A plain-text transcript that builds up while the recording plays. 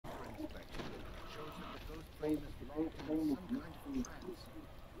Some kind of trance,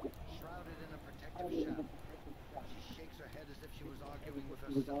 shrouded in a protective shell. She shakes her head as if she was arguing with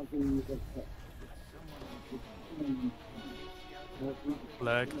herself. With someone in pain. These scouts have probably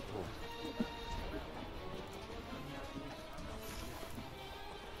Flag. wrapped around the unnatural silence of the earth.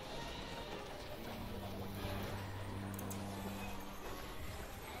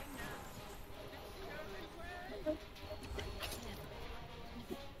 Her eyes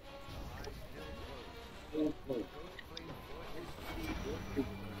still closed. The ghost flame's voice is speaking to her. These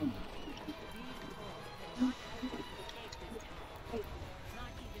trolls cannot help us escape this time.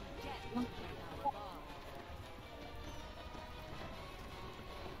 Not even death can break our bond.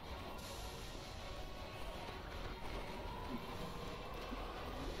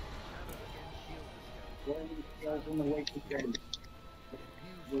 Shadow again shields the scouts.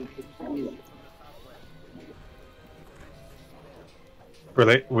 News beams issue from the southwest.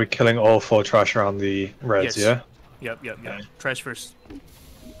 Really? We're killing all 4 trash around the reds, Yes. yeah? Yep. Okay. Trash first.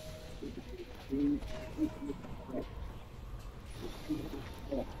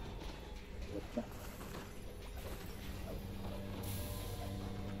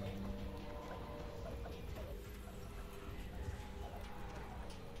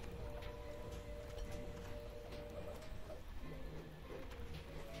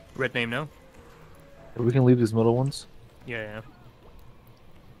 Red name now? We can leave these middle ones. Yeah.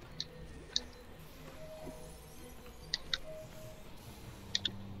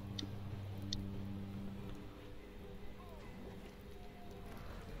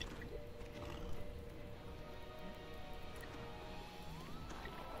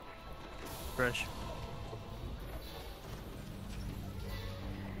 Fresh.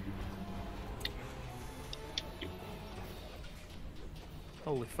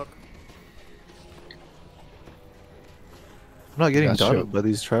 Holy fuck. I'm not getting Gotcha. dotted by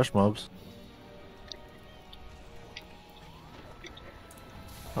these trash mobs.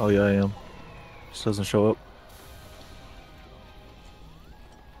 Oh yeah, I am. Just doesn't show up.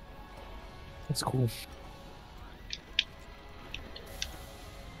 That's cool.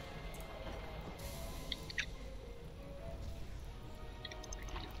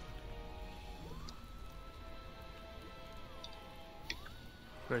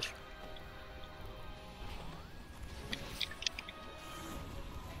 Fresh.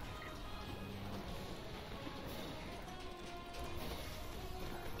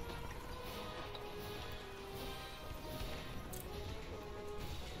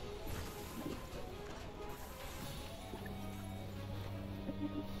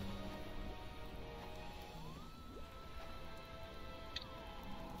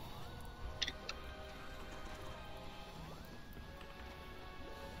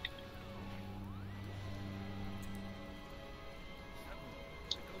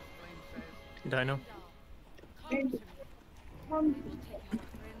 The ghost flame says, Dino. Come to me. You will take your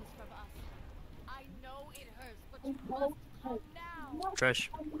friends from us. I know it hurts, but you must come now.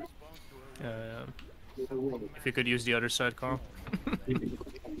 Trash. response to her If you could use the other side, Carl.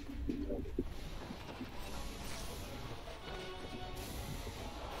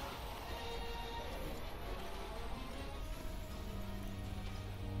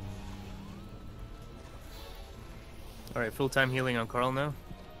 Alright, full time healing on Carl now.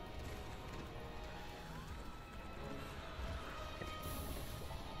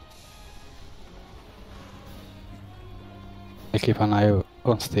 I keep an eye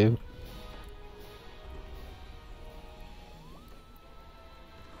on Steve.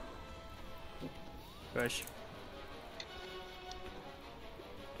 Fresh.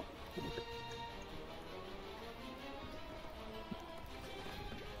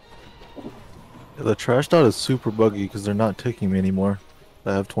 Yeah, the trash dot is super buggy because they're not taking me anymore.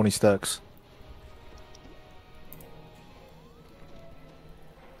 I have 20 stacks.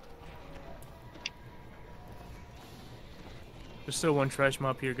 There's still one trash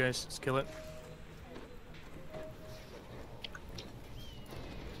mob here, guys. Let's kill it.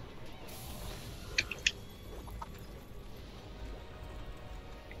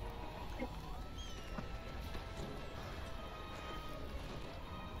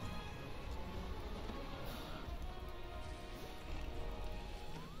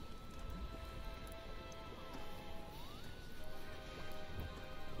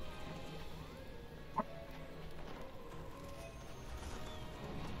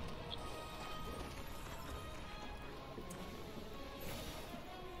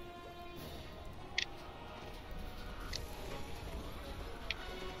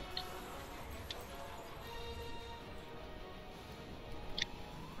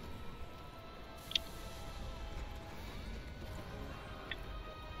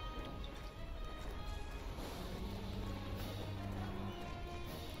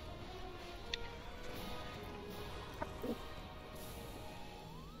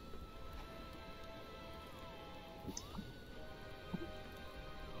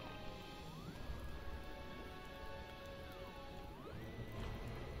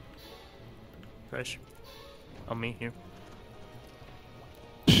 Trash. On me here.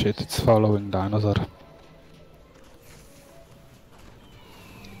 Shit, it's following dinosaur.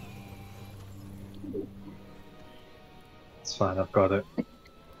 It's fine, I've got it.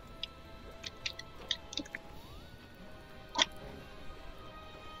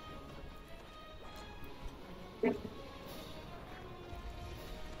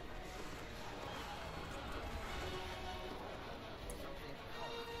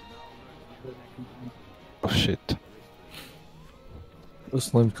 Oh shit. This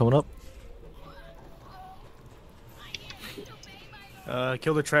Slim's coming up.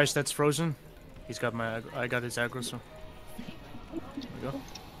 Kill the trash that's frozen. He's got my. I got his aggro, so. There we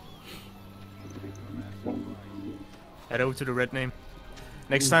go. Head over to the red name.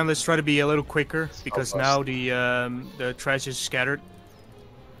 Next time, let's try to be a little quicker because now the trash is scattered.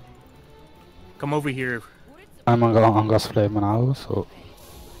 Come over here. I'm on gas flame now, so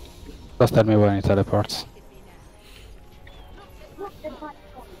just tell me when he teleports.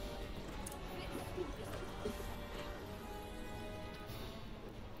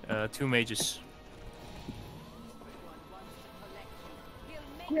 Two mages.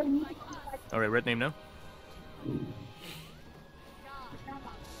 Alright, red name now.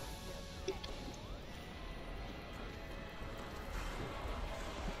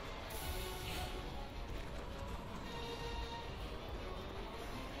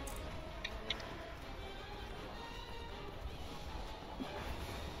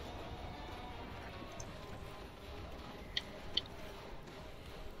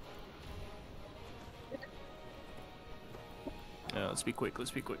 Let's be quick,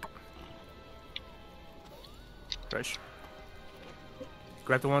 let's be quick. Fresh.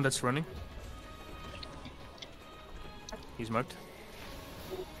 Grab the one that's running. He's marked.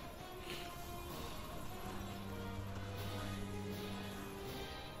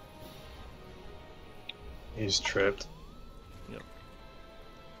 He's tripped. Yep.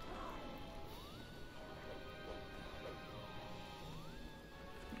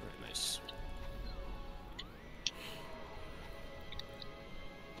 Very nice.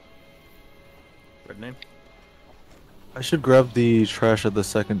 Red name. I should grab the trash at the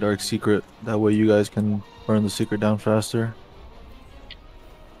second dark secret. That way you guys can burn the secret down faster.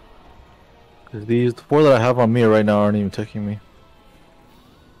 Cause these the 4 that I have on me right now aren't even taking me.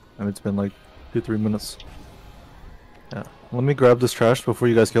 And it's been like 2-3 minutes. Yeah. Let me grab this trash before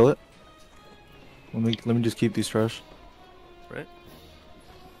you guys kill it. Let me just keep these trash. Right.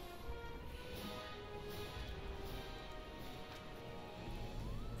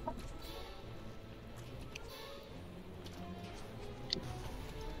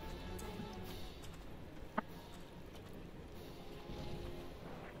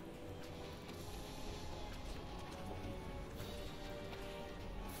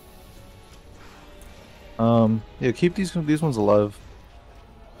 Yeah, keep these ones alive.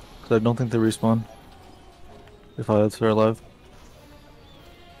 Cause I don't think they respawn. If they're alive.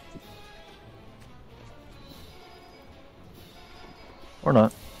 Or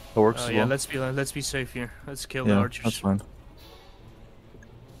not. That works as Yeah, well. let's be safe here. Let's kill the Yeah, archers. that's fine.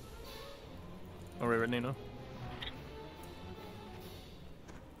 Alright, red name now.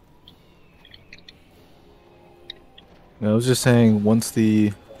 Yeah, I was just saying, once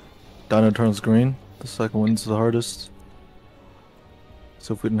the dino turns green, the second one's the hardest.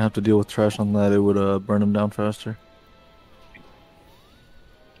 So if we didn't have to deal with trash on that, it would burn them down faster.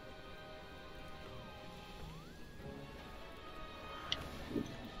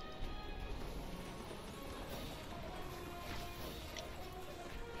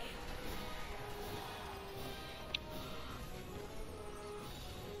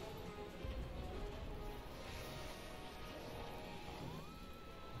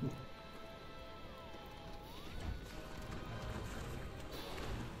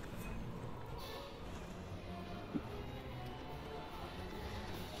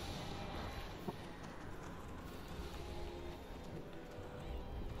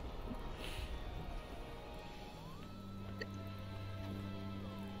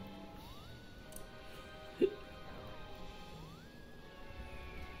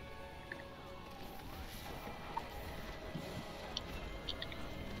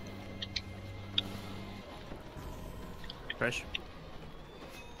 Fresh.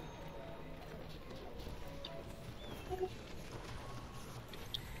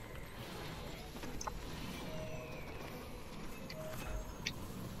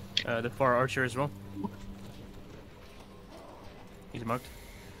 The far archer as well. He's marked.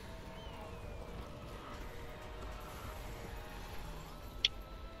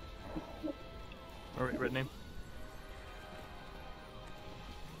 Alright, red name.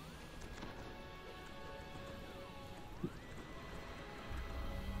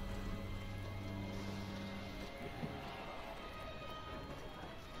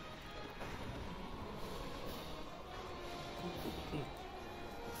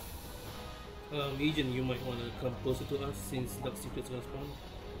 Legion, you might want to come closer to us since Dark Secret's gonna spawn.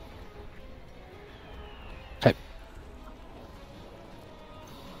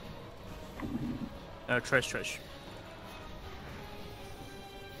 Trash.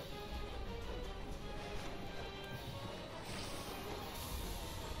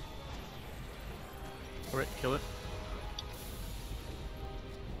 Alright, kill it.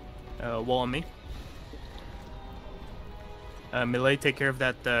 Wall on me. Melee, take care of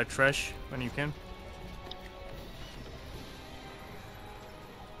that trash when you can.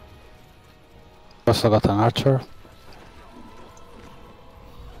 Also got an archer.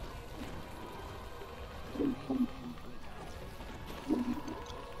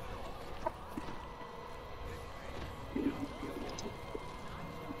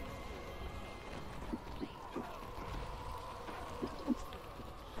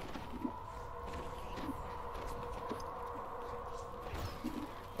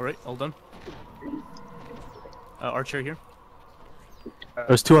 Alright, all done. Archer here.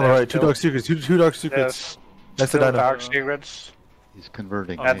 There's two on the right. Two dark secrets. Two dark secrets. Next to Still Dino. Dark Secrets. He's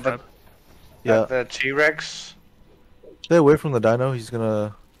converting. Oh, At okay. the, Yeah. at the T-Rex. Stay away from the Dino. He's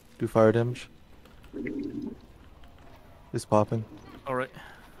gonna do fire damage. He's popping. Alright.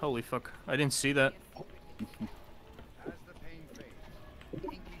 Holy fuck. I didn't see that. As the pain fades,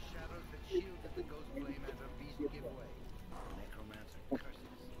 inky shadows that shielded the ghost flame as her beast give way. Necromancer curses.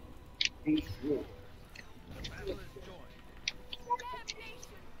 The battle is joined.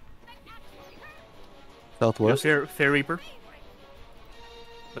 Southwest. Fair Reaper.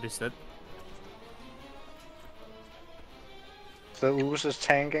 But he's dead. The ooze is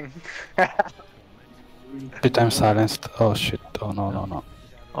tanking. 3 times silenced. Oh shit. Oh no.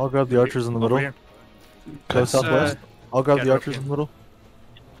 I'll grab the archers in the middle. Over here. Go Let's, southwest. I'll grab yeah, the drop archers here. in the middle.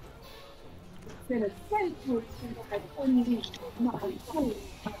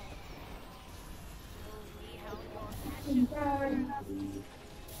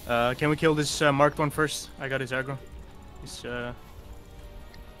 Can we kill this marked one first? I got his aggro. He's, there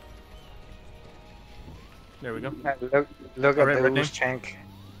we go. Look Alright, at red the name. ooze tank.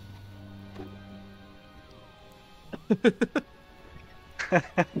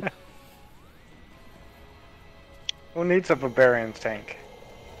 Who needs a barbarian tank?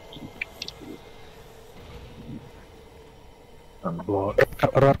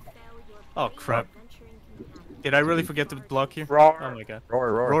 Oh crap. Did I really forget to block here? Roar. Oh my god.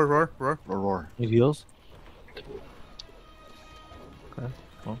 Roar. Need heals? Okay.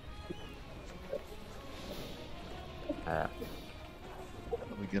 Well. Are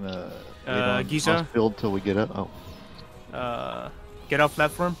we gonna wait on Giza? build till we get it? Oh, Get off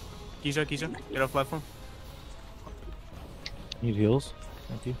platform. Giza, get off platform. Need heals?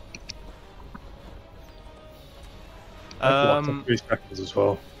 Thank you. 3 seconds as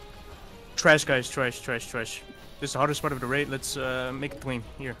well. Trash guys, trash. This is the hardest part of the raid. Let's make it clean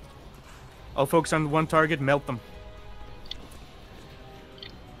here. I'll focus on one target, melt them.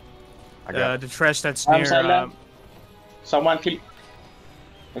 I got The trash that's I'm near. silent. Someone kill.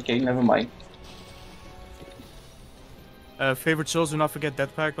 Okay, never mind. Favorite souls, do not forget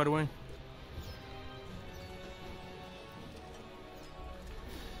that pack, by the way.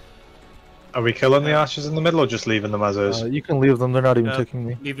 Are we killing the archers in the middle or just leaving them as is? You can leave them. They're not even taking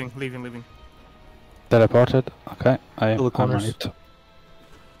me. Leaving. Teleported. Okay, I'm Kill the on corners. it.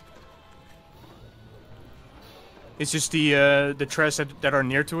 It's just the trash that are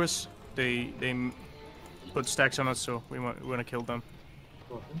near to us. They put stacks on us, so we want to kill them.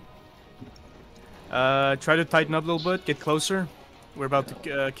 Try to tighten up a little bit. Get closer. We're about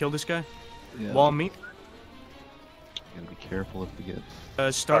to kill this guy. yeah. Wall me. Gotta be careful if we get.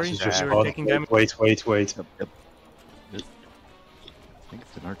 Starry, Archers just you're spawned. taking damage. Wait. Yep. I think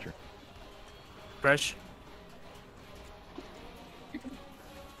it's an archer. Fresh.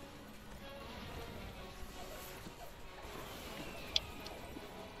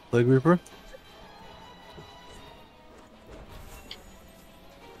 Plague Reaper?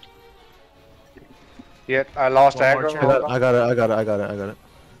 Yet I lost One more aggro. check. Hold on. I got it.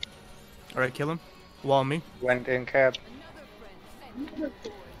 Alright, kill him. Wall me. Went in cap.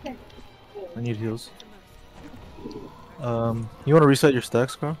 I need heals. You want to reset your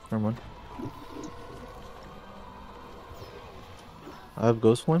stacks, Carl? Never mind. I have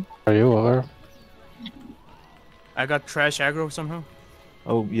Ghost Flame. Are you over? I got trash aggro somehow.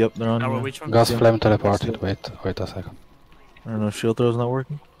 Oh, yep, they're on. Now me. which one? Gas Yeah. flame teleported. Wait a second. I don't know, shield throw's not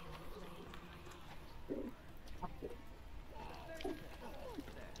working.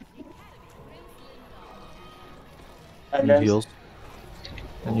 I need heals.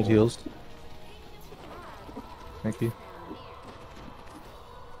 I need heals. Thank you.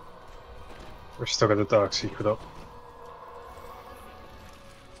 We're stuck at the dark secret up.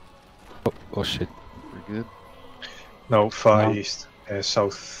 Oh shit. We're good. No, far No. east.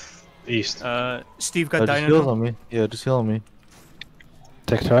 South east. Steve got just Dino heals now. on me. Yeah, just heal on me.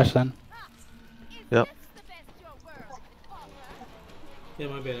 Take trash then. Yep. Yeah,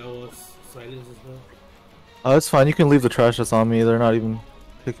 my bad. I was silenced as well. Oh, it's fine. You can leave the trash that's on me. They're not even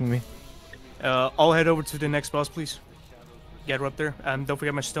picking me. I'll head over to the next boss, please. Get her up there. Don't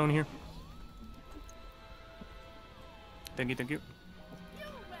forget my stone here. Thank you, thank you.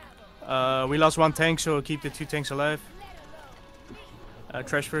 We lost one tank, so keep the 2 tanks alive.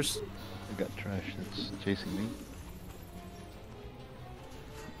 Trash first. I got trash that's chasing me.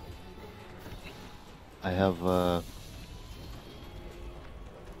 I have I've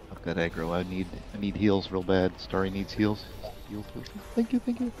got aggro. I need heals real bad. Starry needs heals. Heals. Thank you,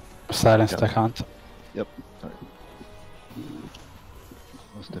 thank you. Silence, Got I it. can't. Yep. Sorry.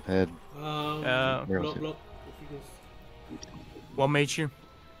 Must have had. Block. If you guys... One mage here.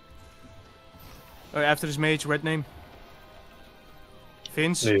 After this mage, red name.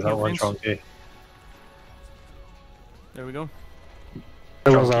 Fins. Leave that heal one Fins. chunky. There we go.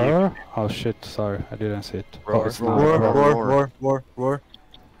 There was our. Oh shit, sorry, I didn't see it. Roar, Oh, it's not. Roar.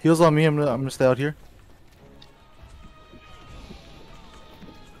 Heals on me. I'm gonna stay out here.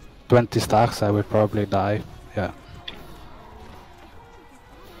 20 stacks, I will probably die. Yeah.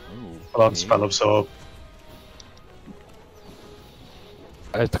 Hold on, spell absorb.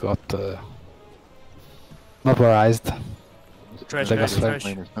 It got vaporized. Trash, They got trash,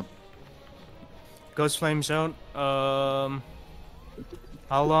 flamed. trash. Ghost flames out. How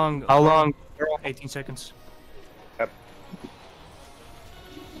long? 18 seconds.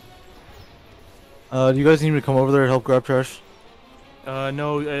 Do you guys need me to come over there and help grab trash?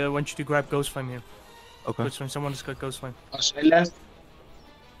 No, I want you to grab ghost flame here. Okay. Ghost flame. Someone just got ghost flame. Silence.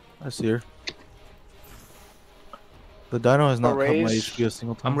 I see her. The dino has not cut my Raise. HP a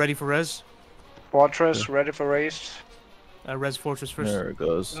single time. I'm ready for res. Fortress ready for race. Res fortress first. There it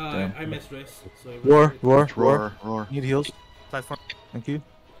goes. Damn. I missed rest. So Roar. Need heals. Platform. Thank you.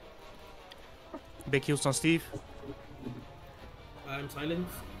 Big heals on Steve. I'm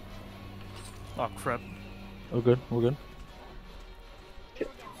silenced. Oh crap. Oh good. We're good.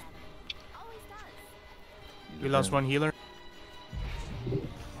 We lost one healer.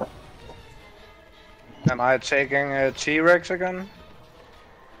 Am I taking a T-Rex again?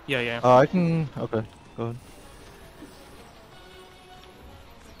 Yeah. I can. Okay. Go ahead.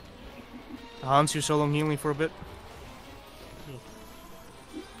 Hans, you're solo healing for a bit.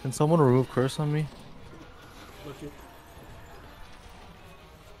 Can someone remove curse on me? Not you.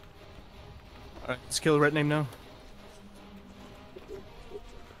 Alright, let's kill red name now.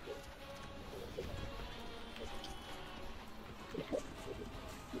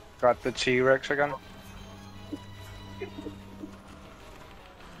 Got the T-Rex again.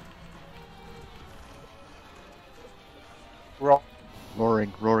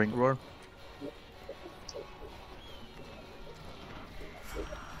 Roaring. Roar.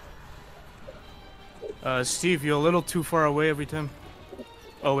 Steve, you're a little too far away every time.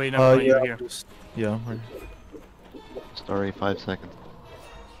 Oh wait, never mind, you're here. Yeah. I'm ready. Starry, 5 seconds.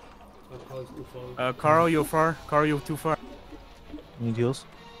 Carl, you're far. Carl, you're too far. Need heals.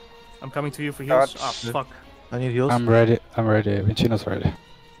 I'm coming to you for heals. That's- Ah, fuck. I need heals. I'm ready. Vincino's ready.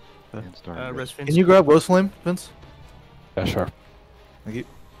 And Starry. Res Fins. Can you grab Ghost Flame, Vince? Yeah, sure. Thank you.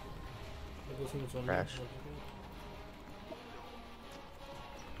 Crash.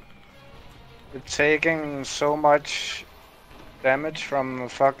 You're taking so much damage from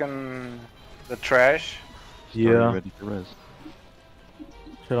fucking the trash. Starry Yeah. ready for res.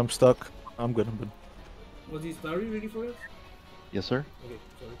 Shit, I'm stuck. I'm good. Was he Starry ready for us? Yes, sir. Okay,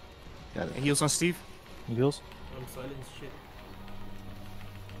 sorry. Got it. Heals on Steve. Need heals? I'm silenced. Shit.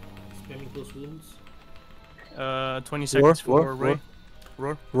 Spamming those wounds. 20 seconds for roar, Ray.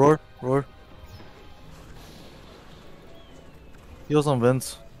 Roar. Roar. Heals on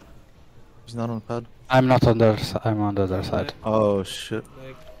Vince. He's not on the pad. I'm not on their side. I'm on the other side. Oh shit.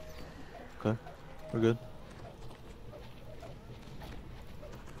 Like, Okay. We're good.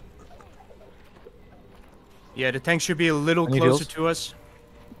 Yeah, the tank should be a little Any closer heals? to us.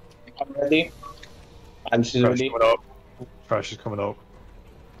 I'm ready. I'm still Trash ready. coming up. Trash is coming up.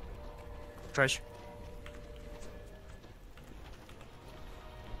 Trash.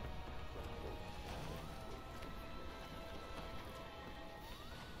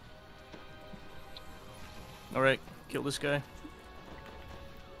 Alright, kill this guy.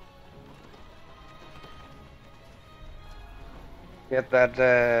 Get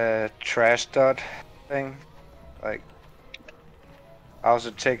that trash dot thing. Like, How's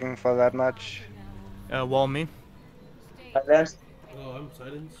it taking for that much? Wall me. Silence. Oh, I'm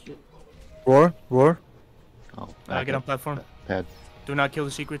silenced. Shit. Roar, roar. Oh, Get on platform. Pad. Do not kill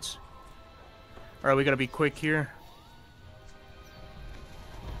the secrets. Alright, we gotta be quick here.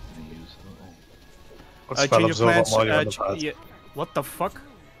 What spell Change of absorb plans. while you're on the pad? Yeah. What the fuck?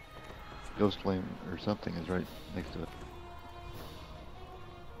 Ghost Flame or something is right next to it.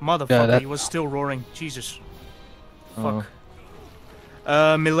 Motherfucker, that- he was still roaring. Jesus. Oh.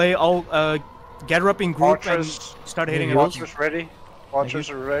 Fuck. Melee, all gather up in group Fortress. and start hitting it off. Fortress ready. Fortress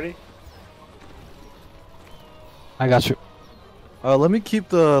are ready. I got you. Let me keep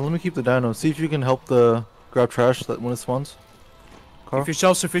the dino. See if you can help the grab trash that when it spawns. Carl? If you're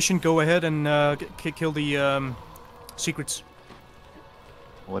self-sufficient, go ahead and kill the secrets.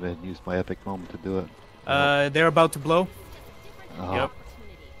 I went ahead and used my epic moment to do it. They're about to blow. Uh-huh. Yep.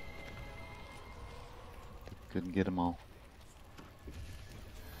 Couldn't get them all.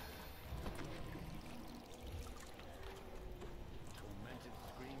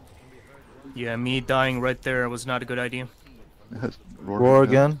 Yeah, me dying right there was not a good idea. Roar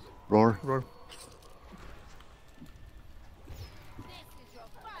again. Roar. Roar.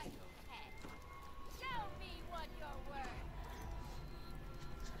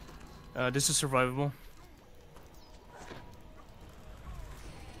 This is survivable.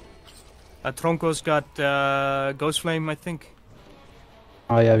 Tronco's got Ghost Flame, I think.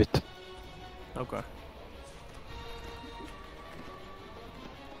 I have it. Okay.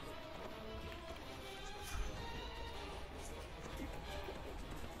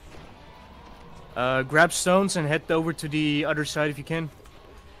 Grab stones and head over to the other side if you can.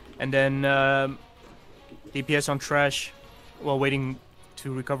 And then DPS on trash while waiting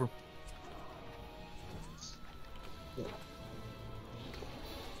to recover.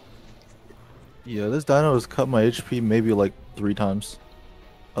 Yeah, this dino has cut my HP maybe like 3 times.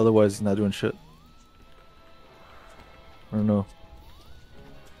 Otherwise, he's not doing shit. I don't know.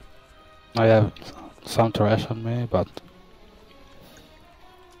 I have some trash on me, but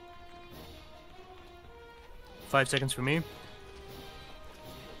 5 seconds for me.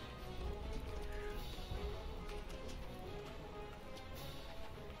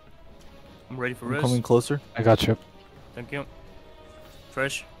 I'm ready for I'm rest. coming closer. I got you. Thank you.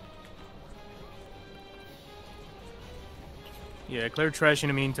 Fresh. Yeah, clear trash in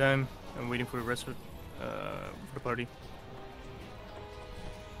the meantime. I'm waiting for the rest of for the party.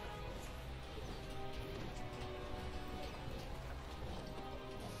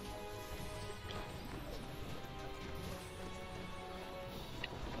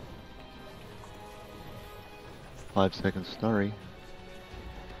 Five seconds, Starry.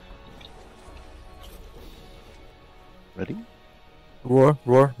 Ready? Roar,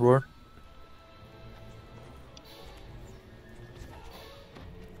 roar, roar.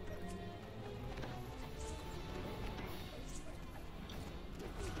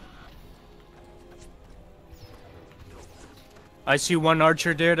 I see one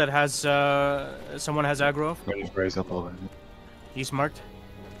archer there that has someone has aggro. Ready to raise up over. He's marked.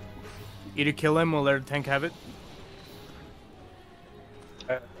 Either kill him or let the tank have it.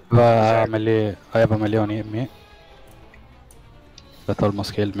 I have a melee on me. That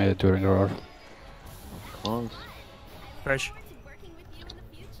almost killed me during the roar. Close. Fresh.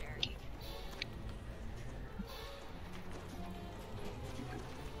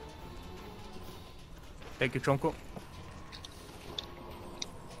 Thank you, Tronco.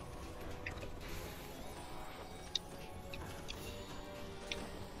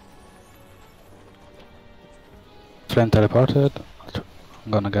 Flame teleported.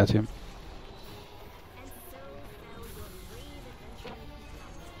 I'm gonna get him.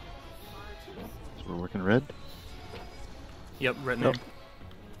 So we're working red. Yep, red Yep. name.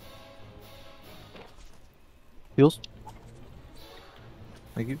 Heals.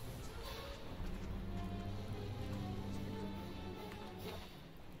 Thank you.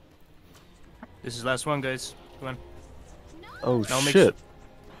 This is last one, guys. Come on. Oh Now make shit.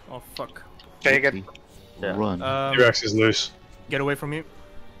 Oh fuck. Take it. Yeah. Run. T-Rex is loose. Get away from me.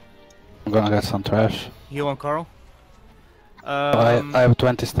 I'm gonna get some trash. Heal on Carl. I have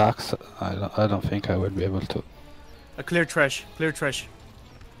 20 stacks. I don't think I will be able to. Clear trash. Clear trash.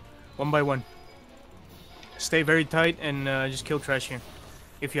 One by one. Stay very tight and just kill trash here.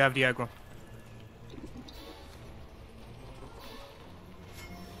 If you have the aggro.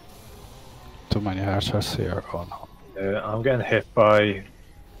 Too many archers here. Oh no. I'm getting hit by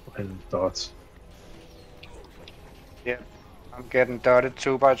fucking dots. Yep. I'm getting dotted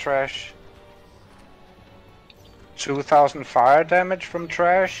too by trash. 2000 fire damage from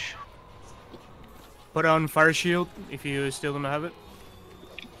trash. Put on fire shield if you still don't have it.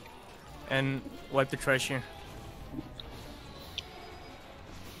 and wipe the trash here.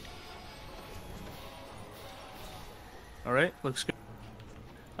 Alright, looks good.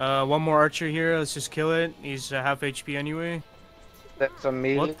 One more archer here, let's just kill it. He's half HP anyway. That's a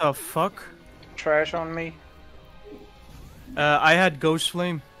melee What the fuck? trash on me. I had Ghost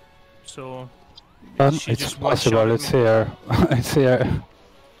Flame, so... she It's just possible, one-shotted it's me. here. It's here.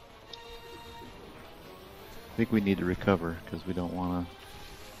 I think we need to recover because we don't want to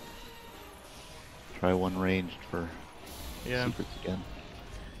try one ranged for Yeah. secrets again.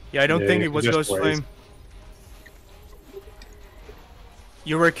 Yeah, I don't Yeah, think you it can was just Ghost wait. Flame.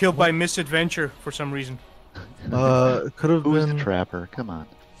 You were killed by misadventure for some reason. It could have Who's been. the trapper? Come on.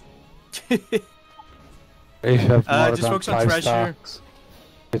 If you have more Just than focus on 5 trash here. stacks,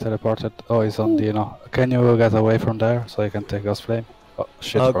 he teleported. Oh, he's on Dino. Can you get away from there so I can take Ghost Flame? Oh,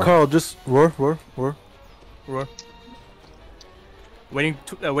 shit. bro. Carl, just roar. Roar.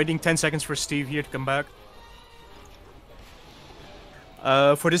 Waiting 10 seconds for Steve here to come back.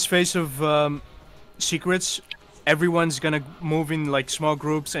 For this phase of secrets, everyone's gonna move in like small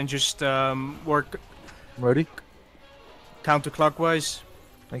groups and just work Ready? counterclockwise.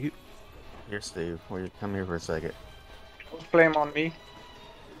 Thank you. Here, Steve. Will you come here for a second? Flame on me.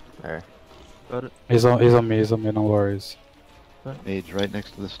 There. Got it. He's on me, no worries. Mage right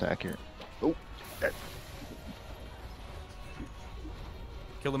next to the stack here. Oh,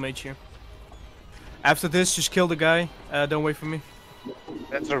 Kill the mage here. After this, just kill the guy. Don't wait for me.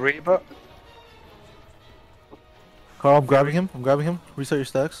 That's a Reaper. Carl, I'm grabbing him. Reset your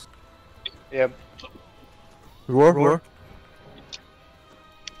stacks. Yep. Roar.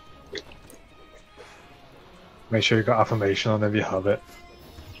 Make sure you got affirmation on if you have it.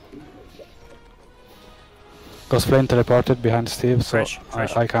 Ghost Flame teleported behind Steve, so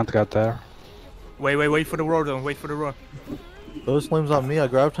Fresh. I can't get there. Wait for the roar though. Wait for the roar. Those flames on me. I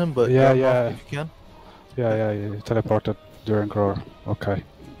grabbed him, but Yeah, grab him yeah. off if you can. Yeah, he teleported during roar. Okay.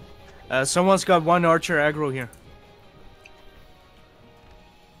 Someone's got one archer aggro here.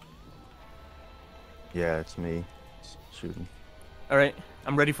 Yeah, it's me. Shooting. Alright,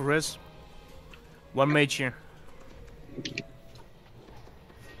 I'm ready for res. One mage here.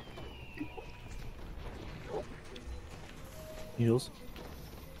 Heals.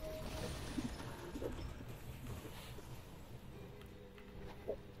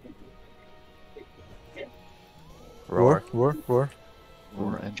 Roar. Roar.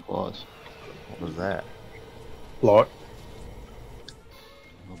 roar and claws. What was that? Lord.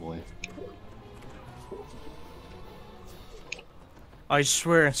 Oh boy. I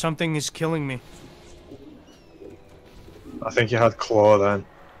swear, something is killing me. I think you had claw then.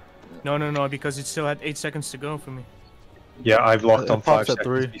 No, because it still had 8 seconds to go for me. Yeah, I've locked It on 5 pops at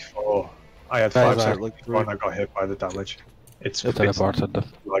seconds 3. before. I had Yeah, 5 it's at, seconds like, before 3. and I got hit by the damage. It's He teleported.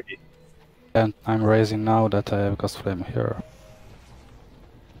 laggy. And I'm raising now that I have Ghost Flame here.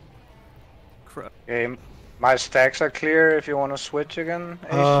 Crap. Okay, my stacks are clear if you want to switch again.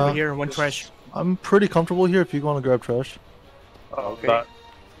 Ace. Over here, one trash. I'm pretty comfortable here if you want to grab trash. Okay.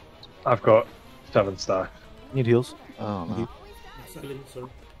 I've got 7 stacks. Need heals. Oh no. Silent,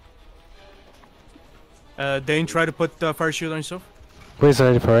 sir. Dane, try to put fire shield on yourself. Who is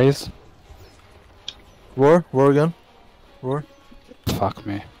ready for raise? Roar again. Roar. Fuck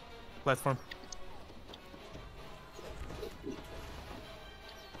me. Platform.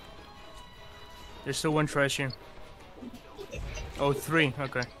 There's still one trash here. Oh, 3,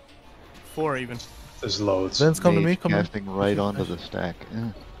 okay. 4 even. There's loads. Vince, come to Mage me, come in. casting right onto the stack.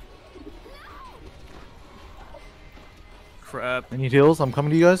 Crap. I need heals. I'm coming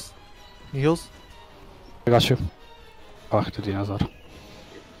to you guys. Need heals. I got you. Fuck the dinosaur.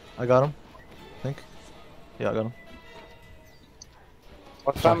 I got him. I think. Yeah, I got him.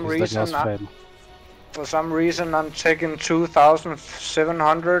 For Fuck, some he's the reason, Ghost Flame. for some reason, I'm taking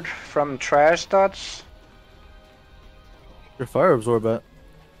 2,700 from trash dots. Your fire absorb at.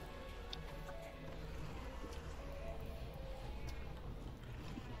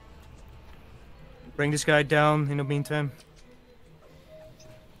 Bring this guy down in the meantime.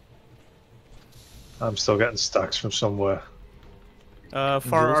 I'm still getting stacks from somewhere. Far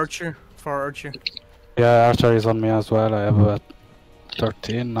Heals. archer. Far archer. Yeah, Archer is on me as well. I have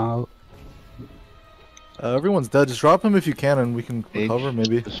 13 now. Everyone's dead. Just drop him if you can, and we can recover.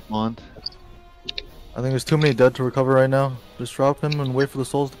 Maybe. Spawned. I think there's too many dead to recover right now. Just drop him and wait for the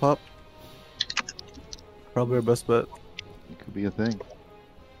souls to pop. Probably our best bet. It could be a thing.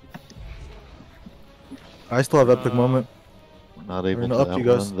 I still have epic moment. We're not able gonna to up you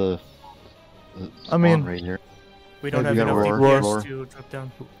guys. outrun the I mean- spawn rate here. We don't Yeah, have you enough gotta DPS roar. to drop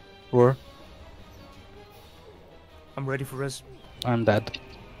down. Roar. I'm ready for res. I'm dead.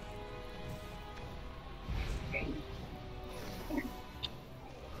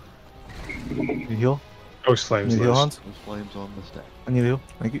 Need heal? Ghost Flames Need heal, loose. Hans? Those flames on the stack. I need heal.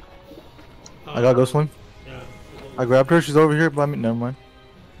 Thank you. I got Ghost Flame. Yeah. I grabbed her. She's over here by me. Never mind.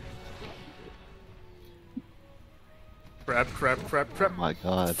 Crap, crap, crap, Oh crap. my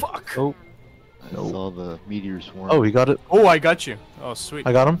god. Fuck. Oh. I No. saw the meteor swarm. Oh, he got it. Oh, I got you. Oh, sweet.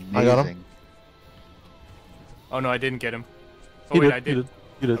 I got him. I got him. Amazing. Oh, no, I didn't get him. Oh, He wait, did. I He did. did.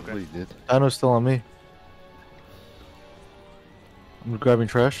 He did. Okay. He did. Dino's still on me. I'm grabbing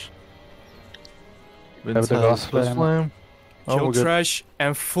trash. Grab the Ghost Flame. Oh, Kill we're good. trash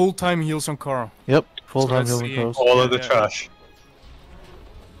and full-time heals on Carl. Yep. Full time let's healing see. throws. All of the Yeah. trash.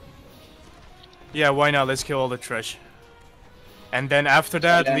 Yeah, why not? Let's kill all the trash. And then after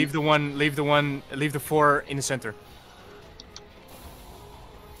that, leave the 4 in the center.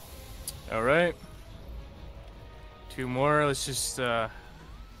 All right. 2 more. Let's just.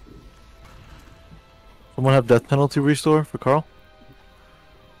 Someone have death penalty restore for Carl?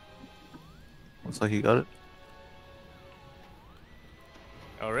 Looks like he got it.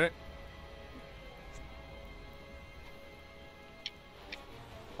 All right.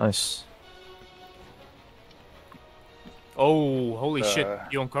 Nice. Oh, holy shit!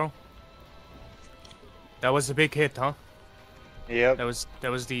 You on Carl? That was a big hit, huh? Yep. That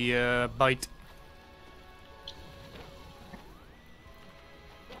was the bite.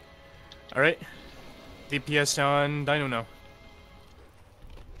 All right. DPS on Dino now.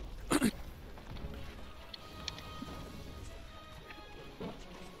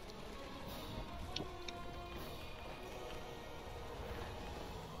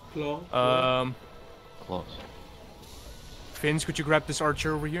 Claw. Close. Finns, could you grab this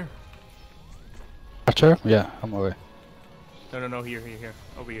archer over here? Archer? Yeah, I'm away. No, here,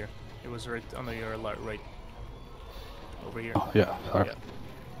 over here. It was right on your right. Over here. Oh, yeah, sorry.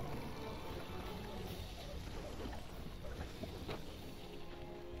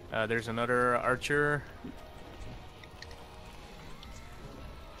 Yeah. There's another archer.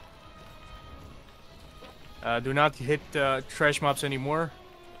 Do not hit trash mobs anymore.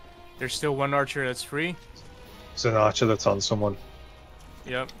 There's still 1 archer that's free. It's an archer that's on someone.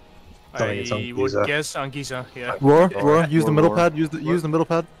 Yep. Don't think it's on I would Giza. guess on Giza, yeah. Roar, use the middle roar. pad. Use the middle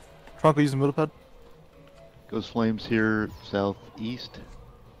pad. Tronco, use the middle pad. Ghost flames here southeast.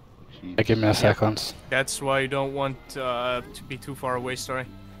 Hey, give me a second. That's why you don't want to be too far away, sorry.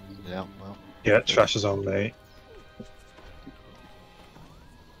 Yeah, well. Yeah, trash is on me.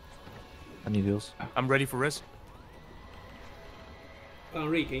 I need heals. I'm ready for res.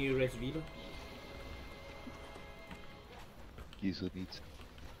 Henri, can you raise Viva? Giza needs.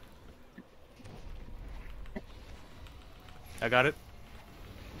 I got it.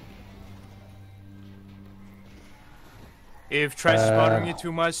 If trash is bothering you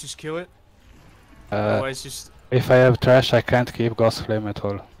too much, just kill it. Otherwise, just... If I have trash, I can't keep Ghost Flame at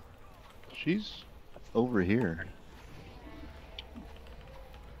all. She's over here.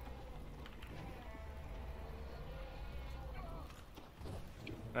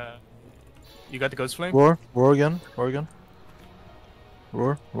 You got the Ghost Flame? Roar again.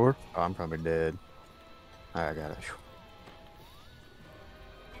 Roar. Oh, I'm probably dead. I got it.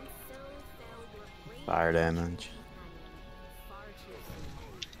 Fire damage.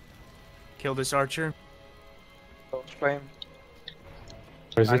 Kill this archer. Ghost Flame.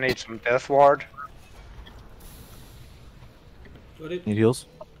 Where is I it? need some death ward. Got it? Need heals.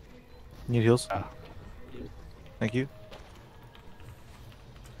 Need heals. Ah. Thank you.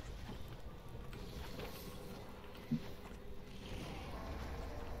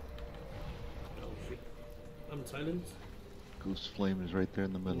 Oh shit. I'm silent. Ghost flame is right there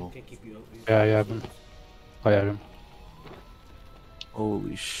in the middle. Can keep you up. Yeah, I have him. I have him.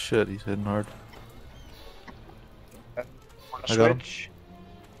 Holy shit, he's hitting hard. Wanna I got him. switch?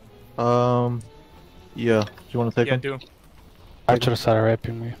 Yeah. Do you want to take Yeah, him? do. Archers are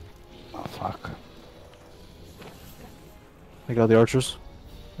raping me. Oh, fuck. I got the archers.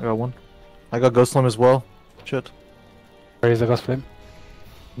 I got one. I got Ghost Flame as well. Shit. Where is the Ghost Flame?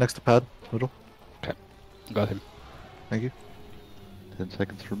 Next to pad. Middle. Got him. Thank you. 10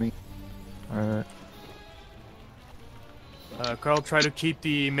 seconds for me. Alright. Carl, try to keep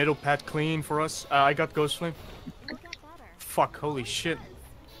the middle pad clean for us. I got Ghost Flame. Fuck, holy shit.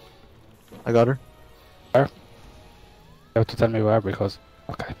 I got her. You have to tell me where because...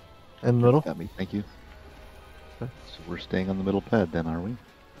 Okay. In the middle. Got me, thank you. Okay. So we're staying on the middle pad then, are we?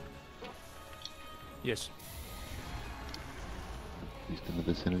 Yes. At least in the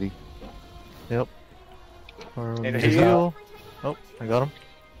vicinity. Yep. Need a Heal. heal? Oh, I got him.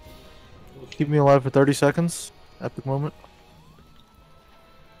 Keep me alive for 30 seconds. Epic moment.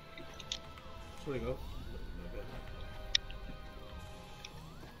 Sorry, go.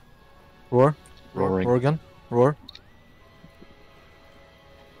 Roar. Roaring. Roar again. Roar.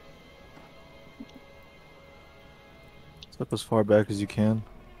 Step as far back as you can.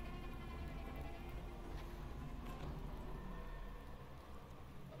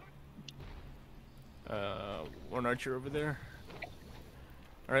 One archer over there.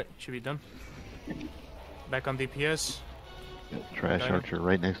 Alright, should be done. Back on DPS. Trash Dino. archer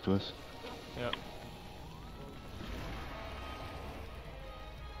right next to us. Yeah.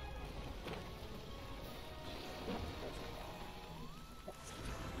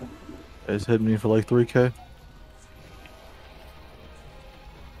 Guys hit me for like 3k.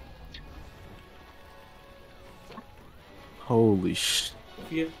 Holy sh.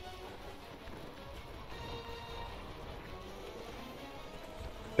 Fear.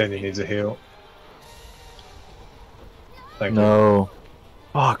 Then he needs a heal. Thank you. No.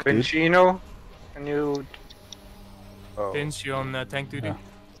 Fuck, dude. Vincino, can you... Oh. Vince, you on tank duty? Yeah.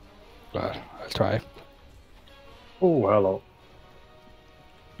 But I'll try. Oh, hello.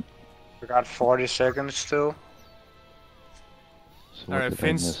 We got 40 seconds still. So Alright, what did I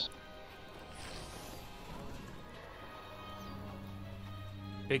Vince. miss?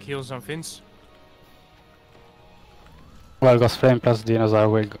 Big heals on Vince. Well, Ghost Flame plus Dinosaur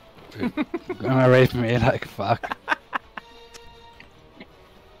will gonna rape me like fuck.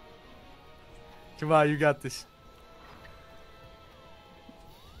 Come on, you got this.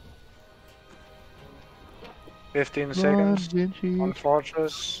 Fifteen seconds. Vinci. On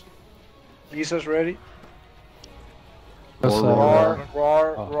Fortress. Lisa's ready. Just, Roar,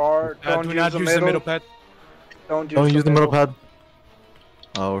 roar, Oh. roar. Don't Do use not the use middle. the middle pad. Don't Don't use the middle pad.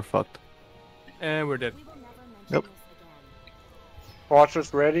 Oh, we're fucked. And we're dead. Yep.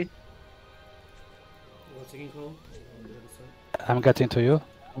 Fortress ready. One second call. On the other side. I'm getting to you.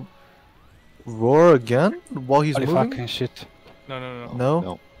 Roar again? While he's Holy moving? fucking shit. No, no, no. No?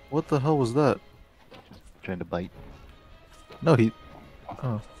 No. What the hell was that? Trying to bite. No, he...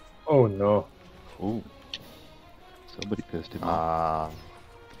 Oh. Oh no. Ooh. Somebody pissed him off. Ah.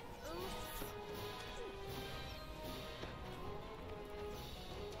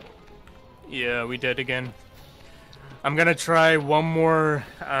 Yeah, we dead again. I'm gonna try one more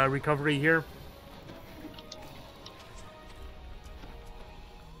recovery here.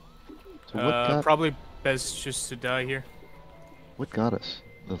 So what got, Probably best just to die here. what got us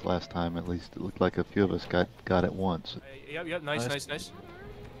this last time? At least it looked like a few of us got it once. Yep, nice, Nice. nice.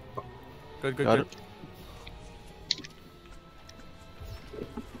 Good, Got good. it.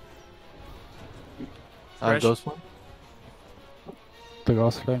 I have Crash. Ghost one. The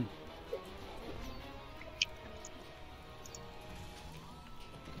Ghost Flame.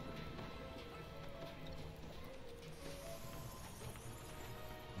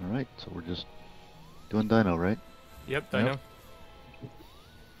 All right, so we're just doing Dino, right? Yep, I know.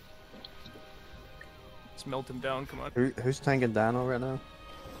 Let's melt him down, come on. Who's tanking Dino right now?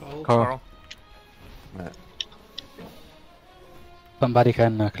 Call. Carl. Right. Somebody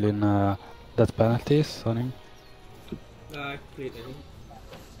can clean that penalties on him. I create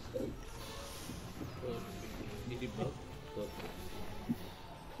any. Did you buff? Buff.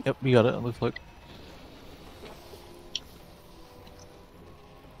 Yep, we got it, it looks like.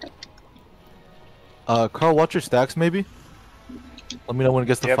 Carl, watch your stacks maybe? Let me know when it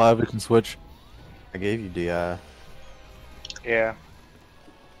gets to Yep. 5, we can switch. I gave you DI. Yeah.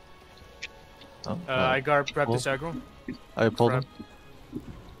 Oh, I grabbed cool. this aggro. I pulled him.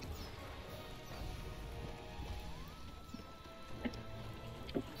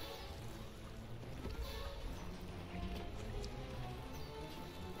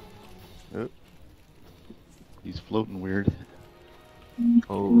 He's floating weird.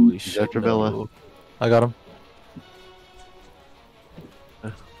 Holy He's shit. after Villa. no. I got him.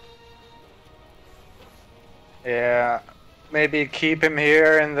 Yeah. Maybe keep him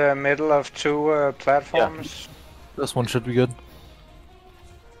here in the middle of two platforms. This one should be good.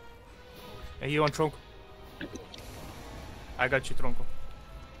 Hey, you on Tronco? I got you, Tronco.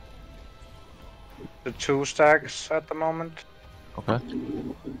 The two stacks at the moment. Okay.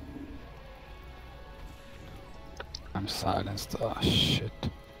 I'm silenced. Oh shit.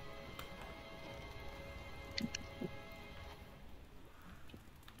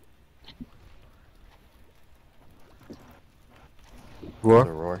 Roar.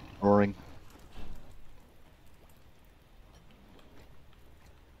 The roar. Roaring.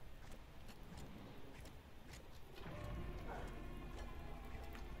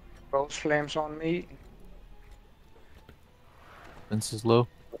 Both flames on me. Vince is low.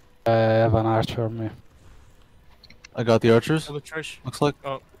 I have an archer on me. I got the archers. Double trash. Looks like.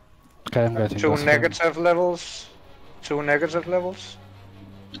 Oh, Okay, I'm getting Two Ghost Flame. negative levels. Two negative levels.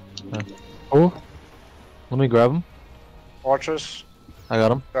 Oh, Let me grab him. Fortress. I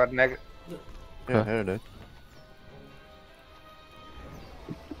got him. Got neg. Yeah, Okay. here it is.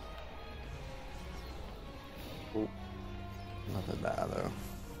 Nothing bad though.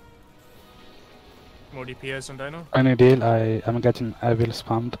 More DPS on Dino. any deal? I am getting evil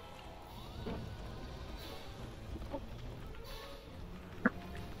spammed.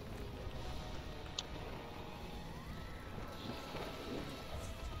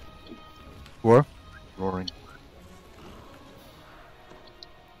 War. Roaring.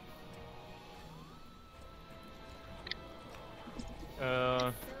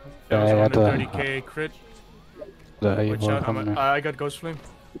 That Yeah, was I had 130k crit. The Watch evil out, coming. I got Ghost Flame.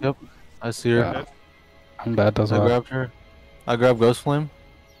 Yep. I see her. Yeah, I'm dead as I well. grabbed her. I grabbed Ghost Flame.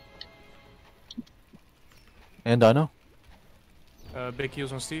 And Dino. Big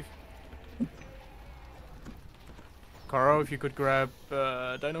heals on Steve. Caro, if you could grab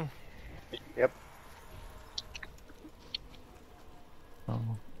Dino. Yep. Oh.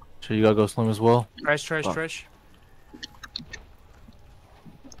 Sure, you got Ghost Flame as well. Trash.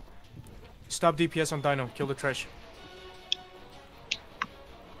 Stop DPS on Dino. Kill the trash.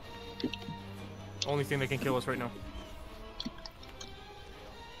 Only thing that can kill us right now.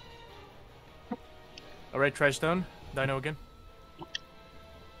 Alright, trash down. Dino again.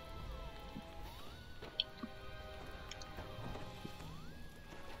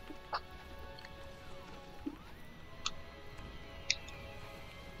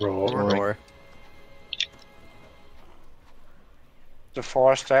 Roar. The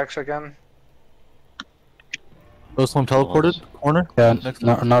 4 stacks again. Ghost Flame teleported. Corner. Yeah, Next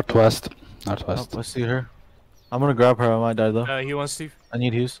northwest. Oh, Northwest. I see her. I'm gonna grab her. I might die though. He wants Steve. I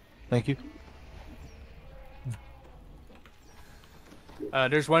need heals. Thank you.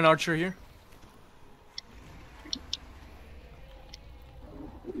 There's one archer here.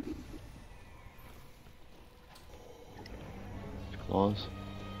 Claws.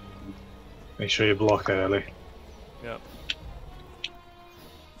 Make sure you block early. Yep.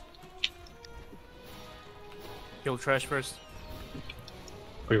 Kill trash first.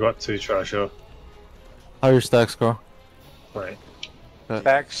 We got 2 trash up. How are your stacks, Carl? Right. Okay.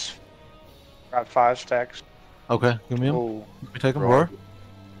 Stacks. Got 5 stacks. Okay, give me him. Ooh. We take him. Roar.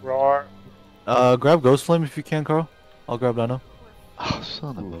 Roar. Roar. Grab Ghost Flame if you can, Carl. I'll grab Dino. Oh,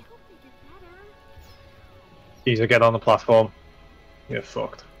 son of a... Either get on the platform. You're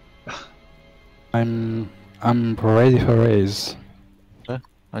fucked. I'm ready for raise. Okay.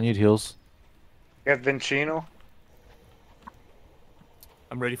 I need heals. Get Vincino.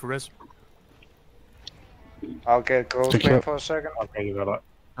 I'm ready for res. I'll get Ghost Take Flame care. for a second. Okay, you got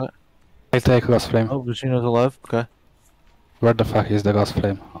that. I take Ghost Flame. Oh, Vishino's alive. Okay. Where the fuck is the Ghost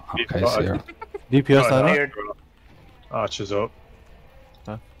Flame? Okay, see her. DPS No, Dino. Here. Archer's up.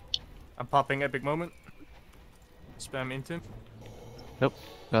 I'm popping Epic Moment. Spam into him. Yep.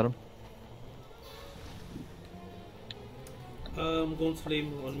 Got him. Ghost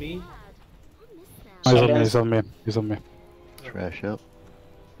Flame on me. He's on me. He's on me. Trash up.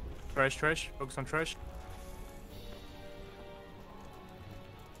 Trash. Focus on trash.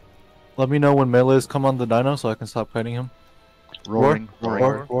 Let me know when melees come on the Dino so I can stop fighting him. Roaring.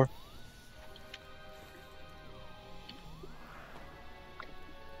 Roar.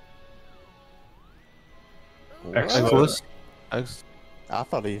 Excellent. Exilus. Ex. I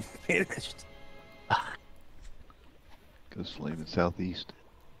thought he finished. Ghost Flame in southeast.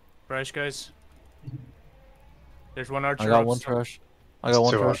 Trash, guys. There's one archer. I got up one top. trash. I got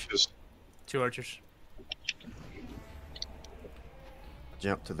one 2 trash. archers. 2 archers.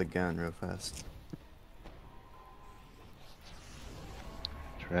 Jump to the gun real fast.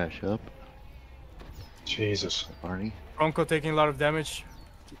 Trash up. Jesus. Barney. Bronco taking a lot of damage.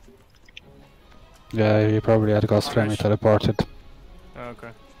 Yeah, he probably had Ghost Flame. He teleported. Oh,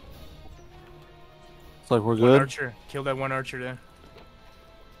 okay. It's like we're One good. archer. Kill that one archer there.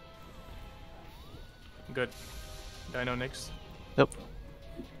 Good. Dino next. Yep.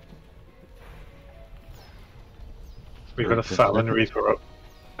 We got a Fallon Reaper up.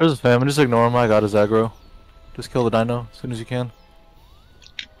 There's a famine. Just ignore him. I got his aggro. Just kill the Dino as soon as you can.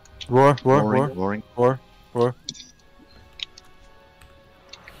 Roar. Roaring.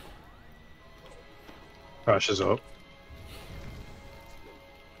 Trash is up.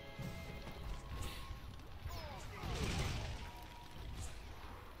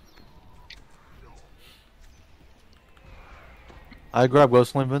 I grabbed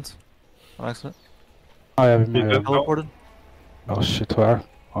Ghost Flame, Vince. On accident. I have him. You did? Teleported. Oh shit, where?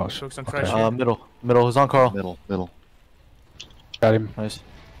 Oh shit. Focus on Okay. trash here. Middle. He's on Carl. Middle. Got him. Nice.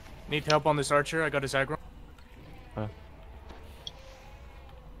 Need help on this archer. I got his aggro.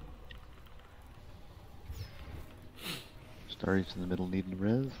 Starry's in the middle needing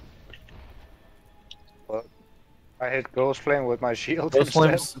res. Well, I hit Ghost Flame with my shield Ghost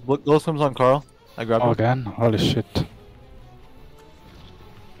instead. Ghost Flame's on Carl. I grabbed him. Again? Holy shit.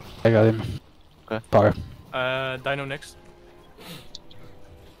 I got him. Okay. Power. Dino next.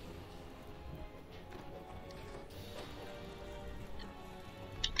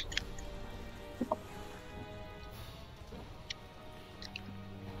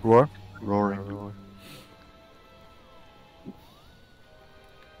 Roar. Roaring.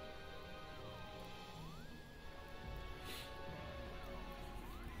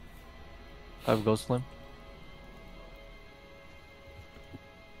 I have Ghost Flame.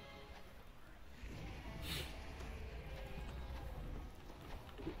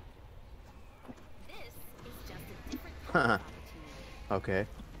 Okay.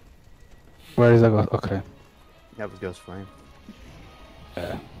 Where is the ghost? Okay. That was Ghost Flame.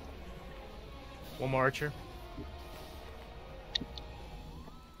 Yeah. One more archer.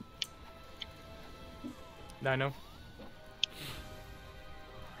 Dino.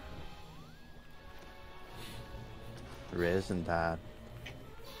 Riz and died.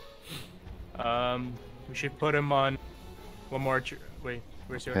 We should put him on one more archer. Wait,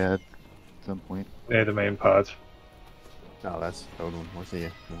 where's your Pad at some point. Near the main pad. Oh, that's the old one. What's he? The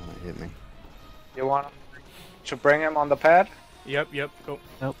one that hit me. You want to bring him on the pad? Yep, go.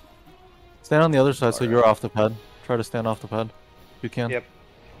 Yep. Stand on the other side so you're off the pad. Try to stand off the pad. If you can. Yep.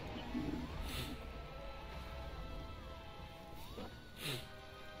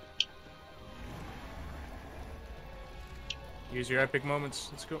 Use your epic moments.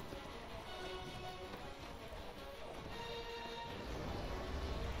 Let's go.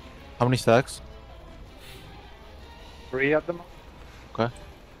 How many stacks? 3 at the moment. Okay.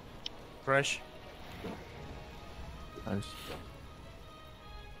 Fresh. Nice.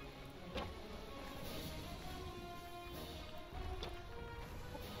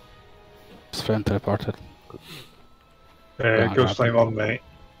 Flame teleported. Ghost Flame on me.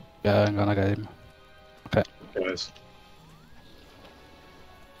 Yeah, I'm gonna get him. Okay. Guys.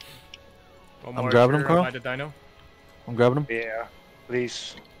 One I'm more grabbing him, archer Carl. by the Dino. I'm grabbing him. Yeah,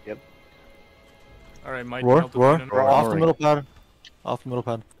 please. Yep. Alright, might Roar, melt the roar. Dino. Off the middle pad. Off the middle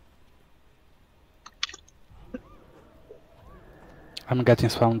pad. I'm getting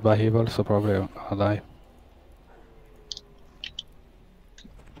spammed by evil, so probably I'll die.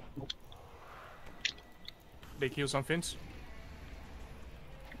 Big heals on Fins.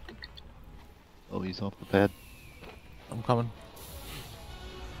 Oh, he's off the pad. I'm coming.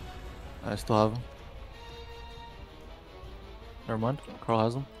 I still have him. Never mind. Carl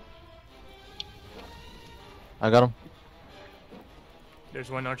has him. I got him. There's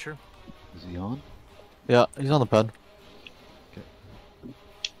one archer. Is he on? Yeah, he's on the pad.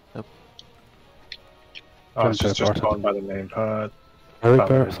 Yep. Oh, it's just teleported. gone by the main pad. A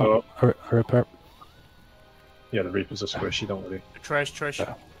repair. Pad will go up. A repair. Yeah, the Reapers are squishy, don't worry. Trash.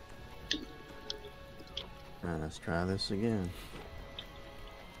 Yeah. Alright, let's try this again.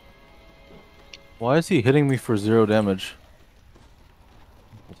 Why is he hitting me for 0 damage?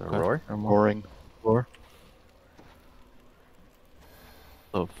 Is that Roar? I'm Roaring. Roar.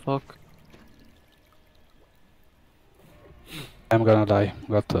 The fuck? I'm gonna die.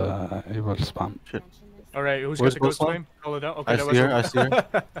 Got evil spam. Shit. Alright, who's Where's got the Ghost Ghost Flame? Call it out. Okay, I that see was her, it. I see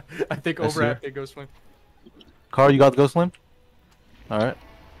her. I think I see her. overacted Ghost Flame. Carl, you got the Ghost Flame? Alright.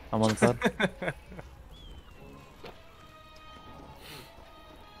 I'm on the pad.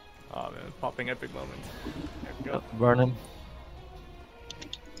 Oh man, popping epic moment. There we go. Burn him.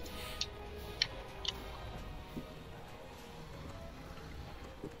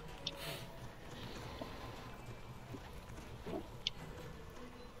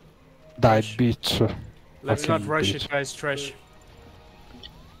 Died beach. Let's not Fucking rush bitch. it, guys. Trash.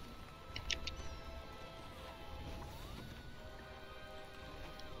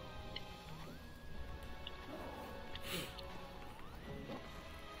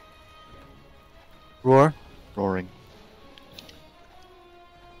 Roar. Roaring.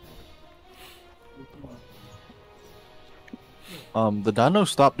 The Dino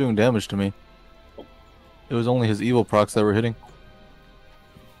stopped doing damage to me. It was only his evil procs that were hitting.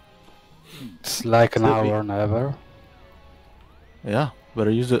 It's like an Slippy. hour never. Yeah, better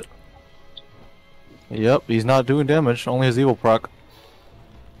use it. Yep, he's not doing damage, only his evil proc.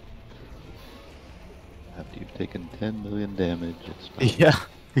 After you've taken 10 million damage, it stops. Yeah,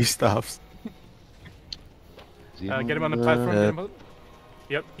 he stops. Is he Get him on the platform. yeah. Get him on.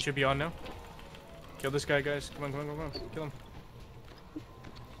 Yep, he should be on now. Kill this guy, guys. Come on. Kill him.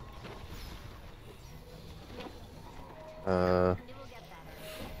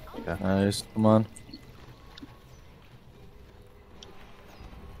 Yeah. Nice, come on.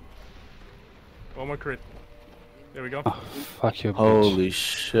 One more crit. There we go. Oh, fuck you, bitch. Holy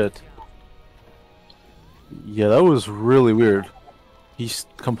shit. Yeah, that was really weird. He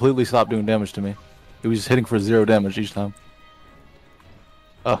completely stopped doing damage to me. He was just hitting for 0 damage each time.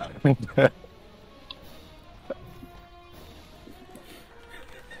 Oh.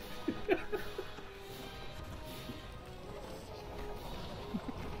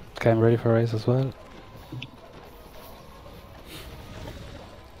 Okay, I'm ready for race as well.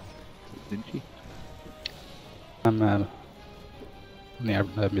 Didn't she? I'm near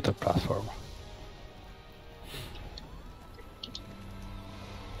the middle platform.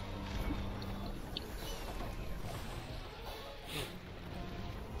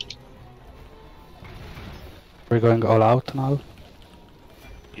 We're going all out now?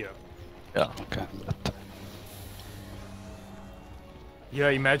 Yeah. Yeah. Okay. Yeah,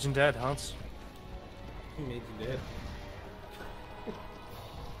 imagine that, Hans. Imagine that.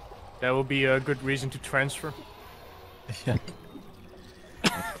 That will be a good reason to transfer. Yeah.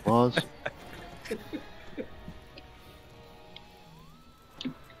 Claws.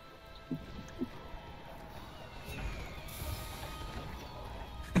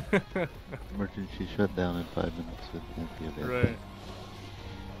 Emergency shutdown in 5 minutes. It can't be a bad Right. thing.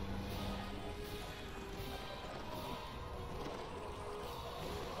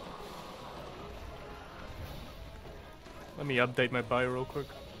 Let me update my bio real quick.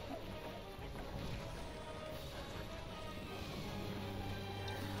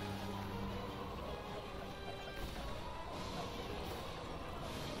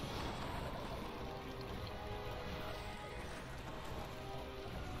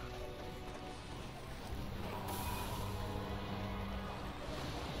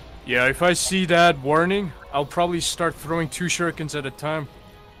 Yeah, if I see that warning, I'll probably start throwing 2 shurikens at a time.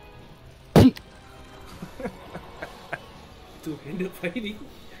 Two-handed fighting.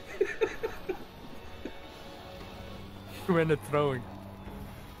 Two-handed throwing.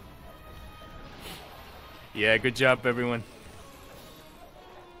 Yeah, good job, everyone.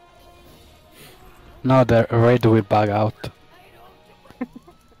 No, the raid will bug out.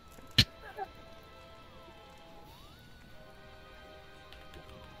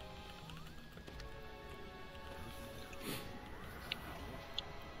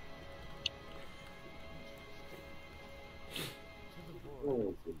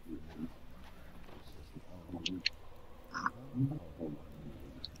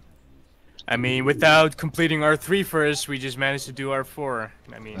 I mean, without completing R3 first, we just managed to do R4.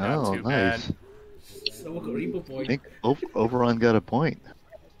 I mean, not Oh, too nice. bad. Someone got Reaper I point. think Overon got a point.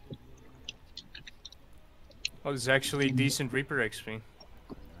 Oh, this is actually decent Reaper XP.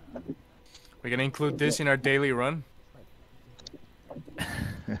 We're gonna include this in our daily run.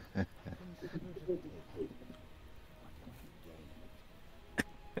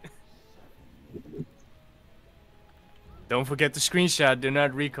 Don't forget the screenshot, do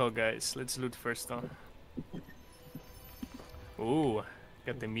not recall, guys. Let's loot first though. Ooh,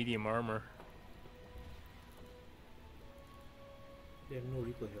 got the medium armor. They have no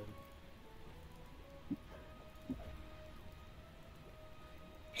Reaper helm.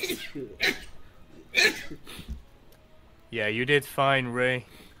 Yeah, you did fine, Ray.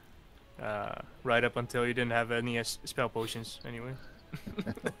 Right up until you didn't have any spell potions, anyway.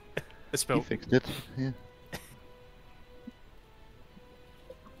 A spell. He fixed it. Yeah.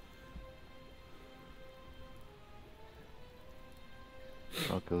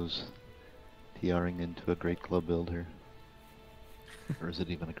 Rocco's TRing into a great club build here. Or is it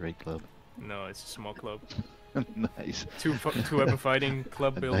even a great club? No, it's a small club. Nice. Two weapon fighting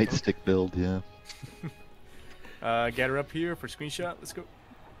club A build. nightstick build, yeah. Get her up here for screenshot. Let's go.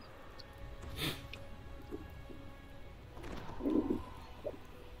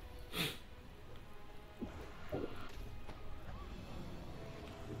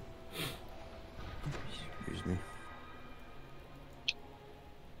 Excuse me.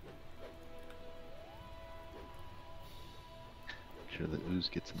 Make sure that Ooze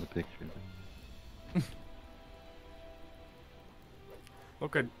gets in the picture.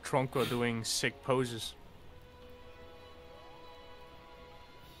 Look at Tronco doing sick poses.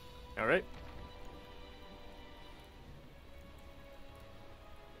 Alright.